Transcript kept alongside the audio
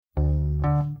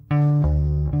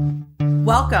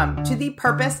Welcome to the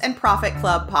Purpose and Profit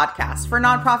Club podcast for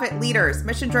nonprofit leaders,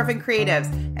 mission-driven creatives,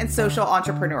 and social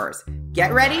entrepreneurs.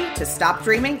 Get ready to stop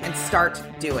dreaming and start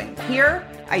doing. Here,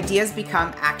 ideas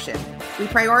become action. We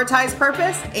prioritize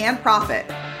purpose and profit.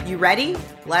 You ready?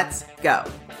 Let's go.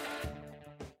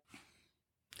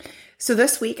 So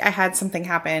this week I had something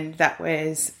happen that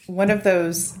was one of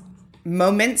those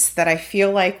moments that I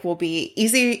feel like will be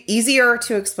easier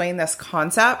to explain this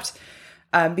concept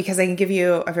because I can give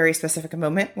you a very specific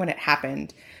moment when it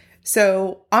happened.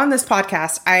 So on this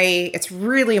podcast, it's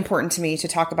really important to me to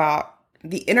talk about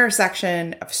the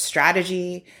intersection of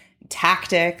strategy,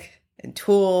 tactic, and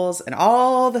tools, and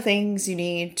all the things you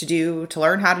need to do, to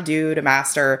learn how to do, to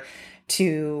master,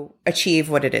 to achieve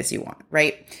what it is you want,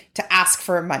 right? To ask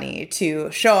for money, to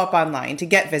show up online, to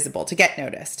get visible, to get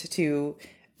noticed, to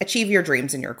achieve your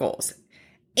dreams and your goals.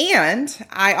 And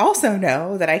I also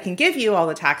know that I can give you all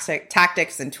the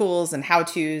tactics and tools and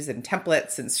how-tos and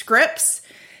templates and scripts.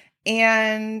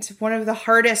 And one of the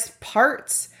hardest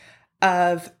parts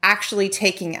of actually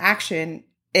taking action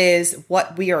is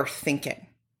what we are thinking.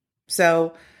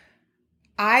 So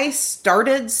I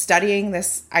started studying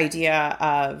this idea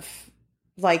of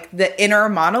like the inner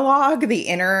monologue, the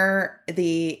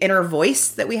inner voice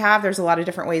that we have. There's a lot of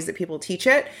different ways that people teach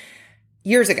it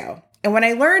years ago. And when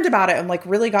I learned about it and like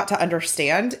really got to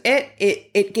understand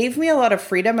it gave me a lot of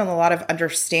freedom and a lot of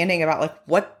understanding about like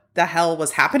what the hell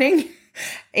was happening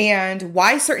and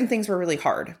why certain things were really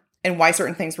hard and why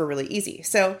certain things were really easy.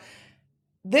 So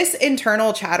this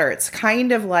internal chatter, it's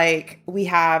kind of like we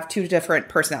have two different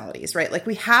personalities, right? Like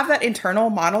we have that internal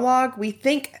monologue. We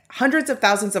think hundreds of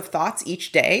thousands of thoughts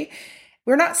each day.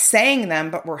 We're not saying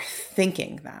them, but we're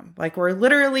thinking them. Like we're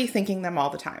literally thinking them all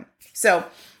the time. So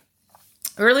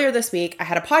earlier this week, I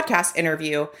had a podcast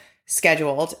interview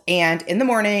scheduled, and in the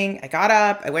morning, I got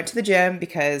up, I went to the gym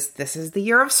because this is the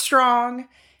year of strong,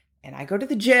 and I go to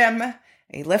the gym,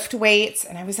 I lift weights,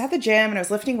 and I was at the gym, and I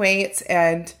was lifting weights,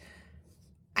 and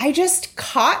I just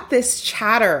caught this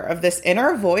chatter of this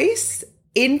inner voice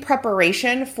in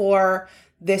preparation for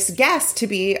this guest to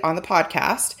be on the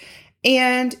podcast,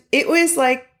 and it was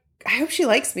like, I hope she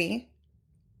likes me.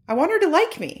 I want her to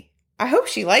like me. I hope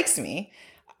she likes me.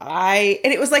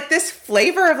 And it was like this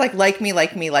flavor of like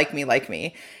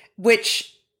me,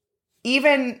 which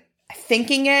even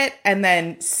thinking it and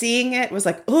then seeing it was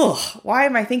like, ugh, why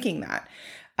am I thinking that?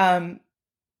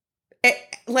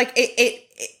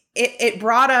 It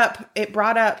brought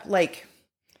up like,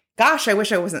 gosh, I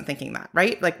wish I wasn't thinking that,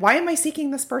 right? Like, why am I seeking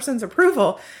this person's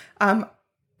approval?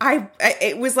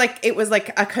 It was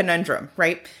like a conundrum,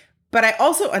 right? But I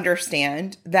also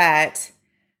understand that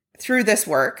through this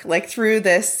work, like through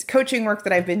this coaching work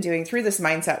that I've been doing, through this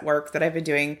mindset work that I've been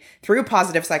doing, through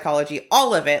positive psychology,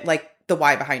 all of it, like the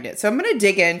why behind it. So I'm going to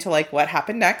dig into like what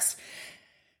happened next.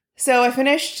 So I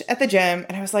finished at the gym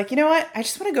and I was like, you know what? I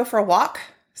just want to go for a walk.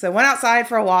 So I went outside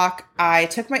for a walk. I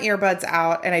took my earbuds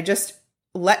out and I just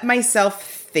let myself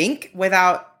think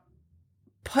without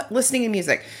listening to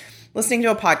music, listening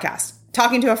to a podcast,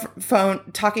 talking to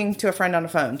a friend on a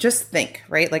phone. Just think,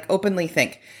 right? Like openly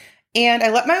think. And I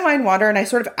let my mind wander and I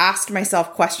sort of asked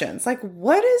myself questions like,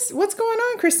 what's going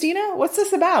on, Christina? What's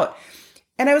this about?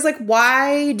 And I was like,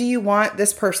 why do you want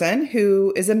this person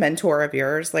who is a mentor of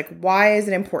yours? Like, why is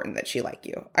it important that she like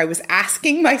you? I was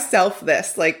asking myself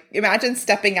this, like, imagine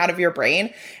stepping out of your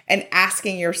brain and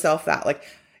asking yourself that, like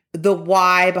the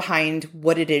why behind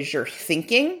what it is you're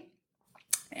thinking.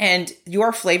 And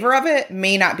your flavor of it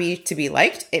may not be to be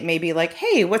liked. It may be like,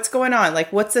 hey, what's going on?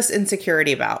 Like, what's this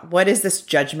insecurity about? What is this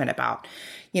judgment about?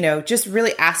 You know, just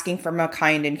really asking from a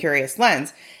kind and curious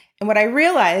lens. And what I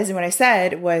realized and what I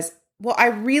said was, well, I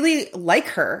really like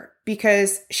her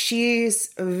because she's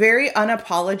very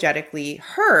unapologetically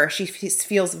her. She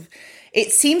feels,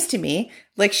 it seems to me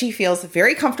like she feels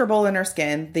very comfortable in her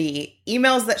skin. The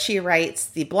emails that she writes,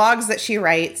 the blogs that she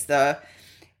writes,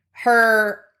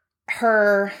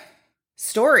 her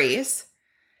stories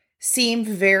seem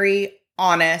very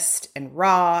honest and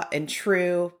raw and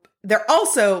true. They're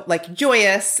also like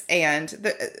joyous and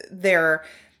they're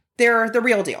the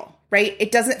real deal, right?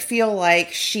 It doesn't feel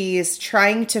like she's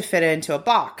trying to fit into a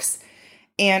box.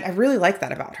 And I really like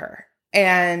that about her.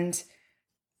 And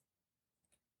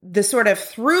the sort of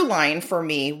through line for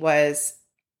me was,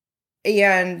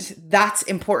 and that's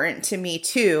important to me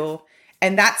too.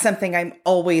 And that's something I'm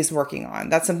always working on.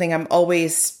 That's something I'm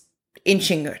always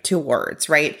inching towards,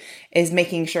 right? Is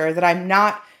making sure that I'm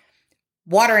not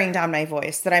watering down my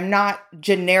voice, that I'm not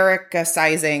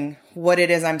genericizing what it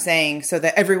is I'm saying so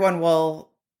that everyone will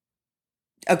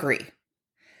agree.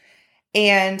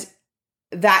 And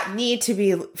that need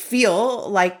to feel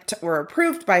liked or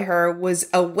approved by her was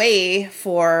a way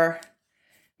for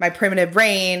my primitive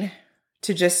brain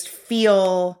to just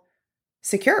feel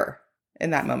secure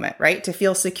in that moment, right? To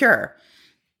feel secure.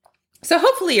 So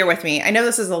hopefully you're with me. I know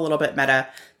this is a little bit meta,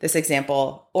 this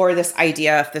example, or this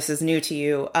idea, if this is new to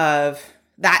you, of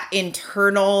that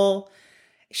internal.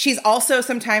 She's also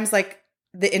sometimes like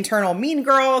the internal mean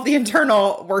girl, the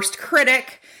internal worst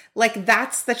critic. Like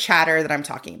that's the chatter that I'm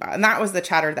talking about. And that was the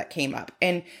chatter that came up.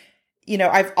 And, you know,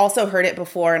 I've also heard it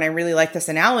before, and I really like this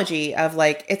analogy of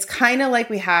like, it's kind of like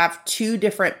we have two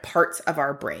different parts of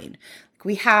our brain.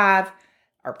 We have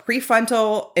our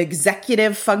prefrontal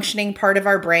executive functioning part of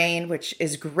our brain, which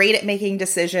is great at making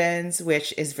decisions,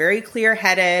 which is very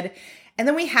clear-headed. And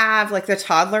then we have like the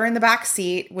toddler in the back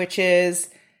seat, which is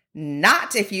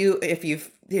not, if you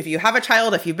have a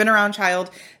child, if you've been around a child,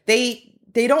 they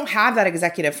don't have that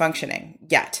executive functioning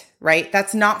yet, right?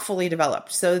 That's not fully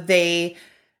developed. So they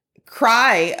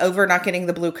cry over not getting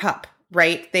the blue cup,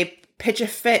 right? They pitch a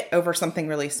fit over something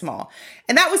really small.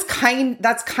 And that's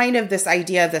kind of this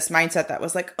idea of this mindset that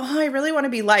was like, oh, I really want to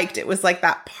be liked. It was like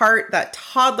that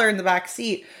toddler in the back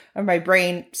seat of my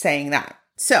brain saying that.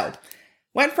 So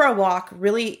went for a walk,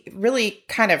 really, really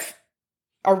kind of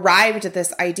arrived at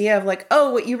this idea of like,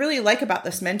 oh, what you really like about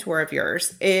this mentor of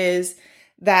yours is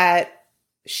that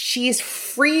she's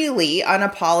freely,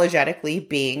 unapologetically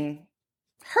being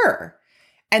her.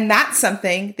 And that's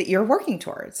something that you're working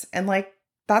towards. And like,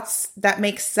 that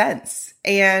makes sense.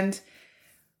 And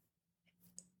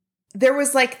there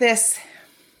was like this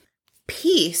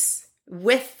peace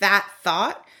with that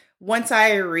thought once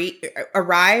I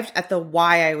arrived at the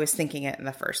why I was thinking it in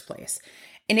the first place.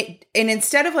 And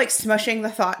instead of like smushing the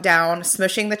thought down,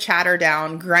 smushing the chatter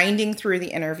down, grinding through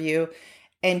the interview,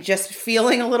 and just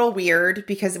feeling a little weird,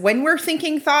 because when we're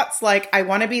thinking thoughts like, I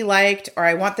want to be liked, or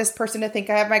I want this person to think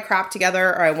I have my crap together,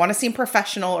 or I want to seem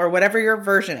professional, or whatever your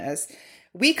version is,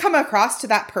 we come across to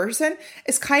that person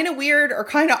as kind of weird or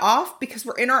kind of off because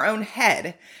we're in our own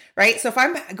head, right? So if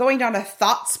I'm going down a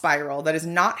thought spiral that is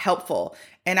not helpful,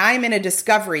 and I'm in a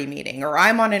discovery meeting, or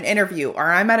I'm on an interview,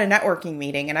 or I'm at a networking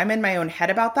meeting, and I'm in my own head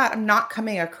about that, I'm not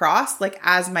coming across like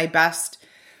as my best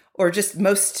or just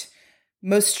most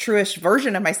truest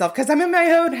version of myself because I'm in my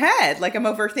own head. Like I'm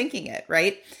overthinking it,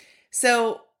 right?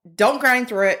 So don't grind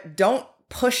through it. Don't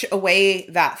push away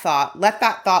that thought. Let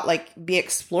that thought like be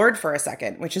explored for a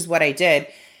second, which is what I did.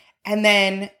 And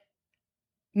then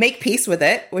make peace with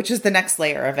it, which is the next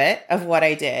layer of it, of what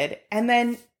I did. And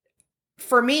then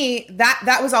for me,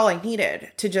 that was all I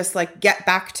needed to just like get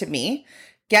back to me,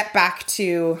 get back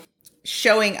to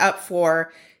showing up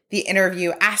for the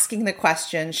interview, asking the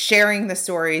questions, sharing the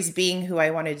stories, being who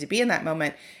I wanted to be in that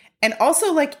moment. And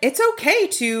also like, it's okay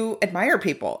to admire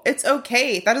people. It's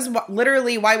okay. That is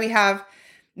literally why we have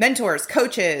mentors,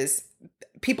 coaches,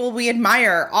 people we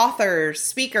admire, authors,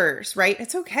 speakers, right?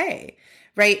 It's okay,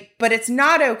 right? But it's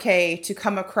not okay to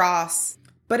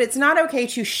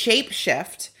shape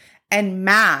shift and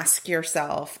mask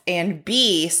yourself and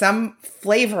be some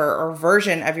flavor or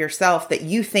version of yourself that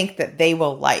you think that they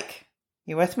will like.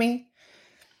 You with me?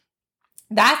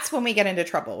 That's when we get into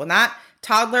trouble. When that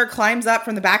toddler climbs up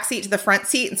from the back seat to the front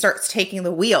seat and starts taking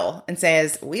the wheel and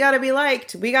says, we got to be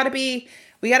liked. We got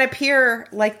to appear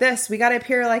like this. We got to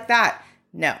appear like that.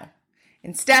 No.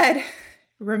 Instead,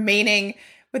 remaining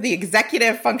with the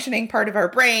executive functioning part of our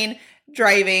brain,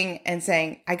 driving and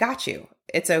saying, I got you.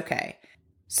 It's okay.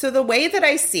 So the way that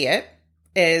I see it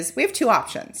is we have two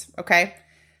options, okay?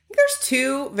 There's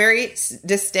two very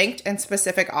distinct and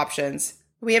specific options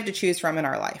we have to choose from in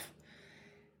our life.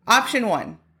 Option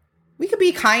one, we could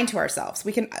be kind to ourselves.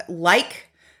 We can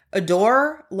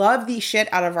adore, love the shit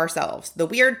out of ourselves. The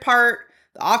weird part,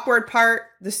 the awkward part,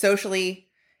 the socially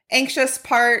anxious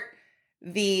part,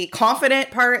 the confident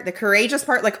part, the courageous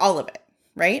part, like all of it,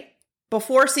 right?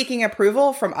 Before seeking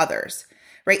approval from others,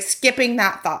 right? Skipping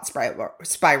that thought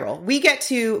spiral. We get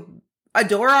to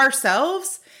adore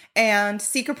ourselves and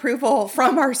seek approval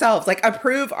from ourselves, like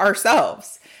approve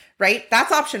ourselves, right?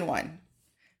 That's option one.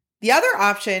 The other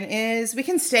option is we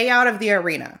can stay out of the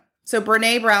arena. So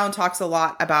Brene Brown talks a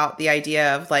lot about the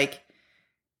idea of like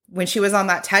when she was on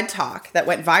that TED Talk that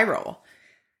went viral,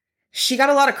 she got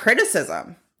a lot of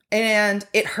criticism and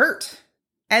it hurt.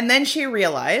 And then she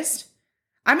realized,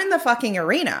 I'm in the fucking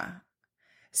arena.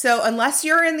 So unless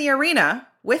you're in the arena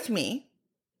with me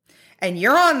and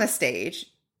you're on the stage,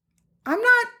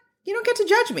 you don't get to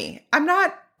judge me. I'm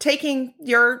not taking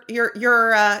your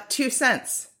 2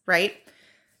 cents, right?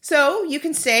 So you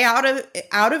can stay out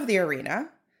of the arena.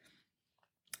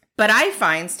 But I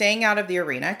find staying out of the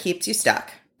arena keeps you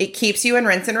stuck. It keeps you in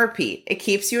rinse and repeat. It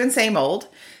keeps you in same old.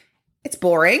 It's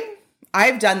boring.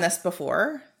 I've done this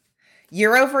before.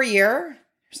 Year over year,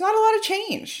 there's not a lot of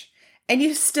change. And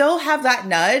you still have that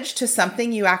nudge to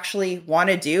something you actually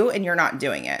want to do and you're not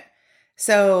doing it.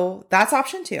 So that's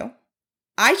option 2.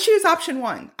 I choose option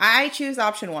 1.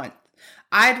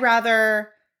 I'd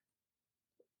rather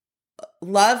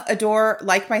love, adore,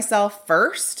 like myself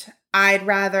first. I'd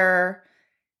rather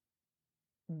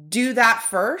do that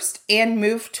first and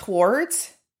move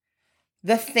towards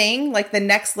the thing, like the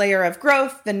next layer of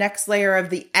growth, the next layer of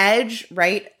the edge,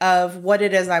 right, of what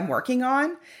it is I'm working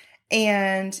on,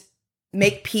 and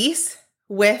make peace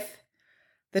with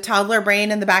the toddler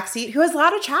brain in the backseat who has a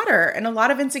lot of chatter and a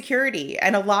lot of insecurity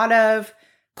and a lot of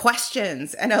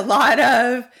questions and a lot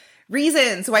of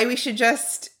reasons why we should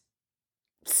just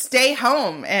stay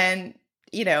home and,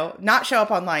 not show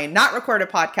up online, not record a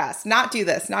podcast, not do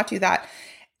this, not do that.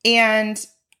 And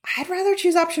I'd rather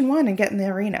choose option 1 and get in the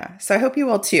arena. So I hope you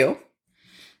will too.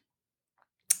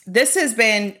 This has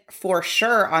been for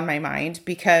sure on my mind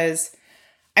because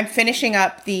I'm finishing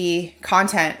up the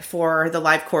content for the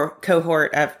live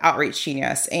cohort of Outreach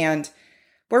Genius. And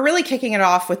we're really kicking it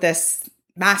off with this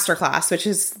masterclass, which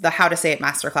is the How to Say It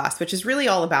masterclass, which is really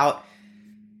all about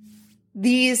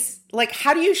these, like,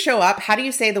 how do you show up? How do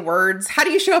you say the words? How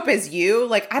do you show up as you?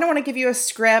 Like, I don't want to give you a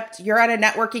script. You're at a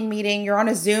networking meeting. You're on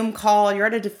a Zoom call. You're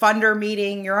at a funder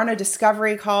meeting. You're on a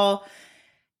discovery call.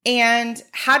 And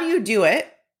how do you do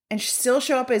it and still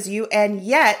show up as you and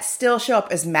yet still show up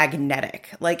as magnetic?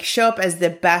 Like, show up as the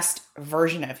best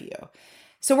version of you.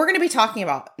 So we're going to be talking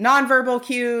about nonverbal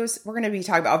cues. We're going to be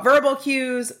talking about verbal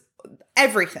cues,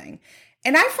 everything.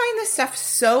 And I find this stuff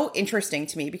so interesting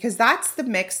to me because that's the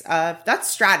mix of, that's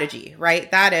strategy,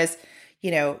 right? That is,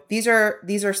 these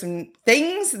are some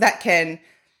things that can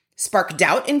spark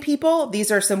doubt in people.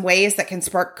 These are some ways that can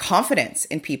spark confidence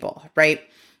in people, right?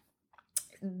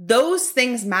 Those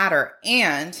things matter.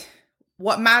 And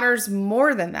what matters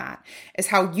more than that is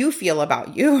how you feel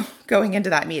about you going into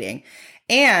that meeting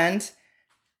and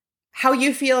how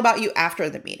you feel about you after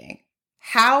the meeting.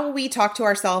 How we talk to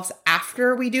ourselves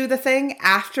after we do the thing,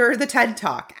 after the TED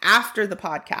Talk, after the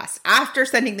podcast, after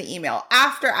sending the email,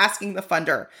 after asking the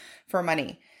funder for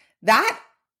money. That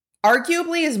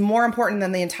arguably is more important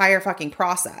than the entire fucking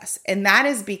process. And that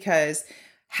is because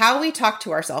how we talk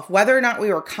to ourselves, whether or not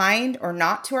we were kind or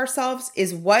not to ourselves,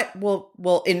 is what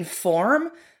will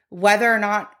inform whether or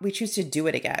not we choose to do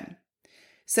it again.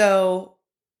 So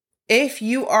if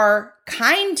you are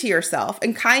kind to yourself,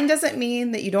 and kind doesn't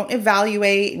mean that you don't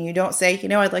evaluate and you don't say,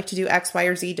 I'd like to do X, Y,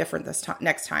 or Z different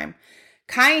next time.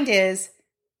 Kind is,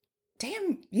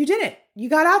 damn, you did it. You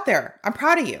got out there. I'm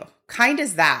proud of you. Kind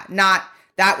is that, not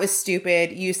that was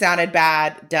stupid. You sounded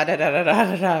bad, da, da, da, da, da,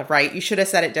 da, da, right? You should have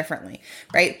said it differently,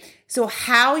 right? So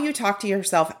how you talk to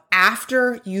yourself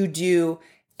after you do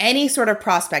any sort of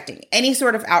prospecting, any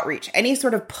sort of outreach, any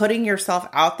sort of putting yourself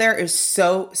out there is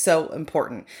so, so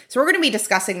important. So we're going to be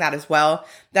discussing that as well.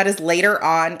 That is later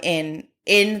on in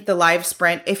the live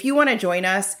sprint. If you want to join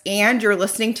us and you're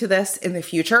listening to this in the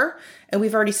future and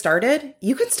we've already started,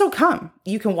 you can still come.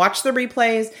 You can watch the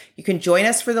replays. You can join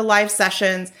us for the live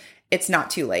sessions. It's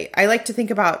not too late. I like to think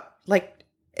about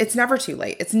it's never too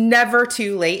late. It's never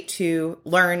too late to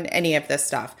learn any of this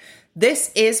stuff.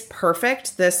 This is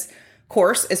perfect. This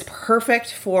course is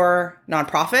perfect for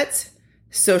nonprofits,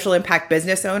 social impact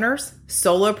business owners,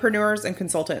 solopreneurs, and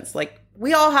consultants. Like,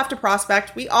 we all have to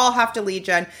prospect. We all have to lead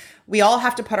gen. We all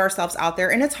have to put ourselves out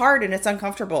there, and it's hard and it's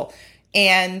uncomfortable.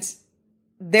 And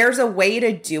there's a way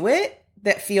to do it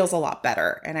that feels a lot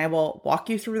better. And I will walk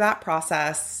you through that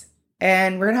process,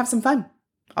 and we're going to have some fun.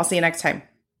 I'll see you next time.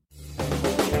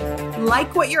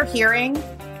 Like what you're hearing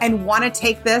and want to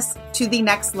take this to the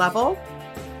next level?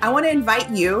 I want to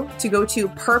invite you to go to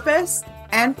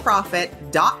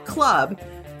purposeandprofit.club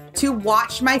to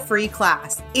watch my free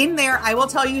class. In there, I will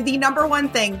tell you the number one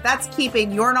thing that's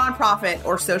keeping your nonprofit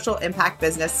or social impact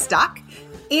business stuck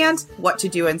and what to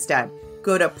do instead.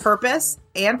 Go to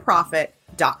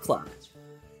purposeandprofit.club.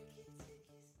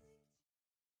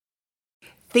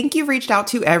 Think you've reached out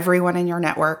to everyone in your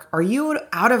network? Are you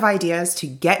out of ideas to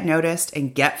get noticed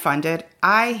and get funded?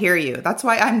 I hear you. That's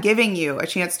why I'm giving you a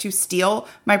chance to steal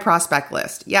my prospect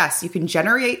list. Yes, you can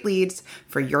generate leads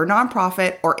for your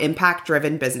nonprofit or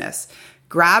impact-driven business.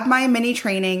 Grab my mini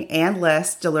training and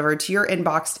list delivered to your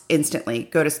inbox instantly.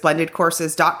 Go to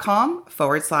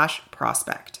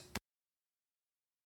splendidcourses.com/prospect.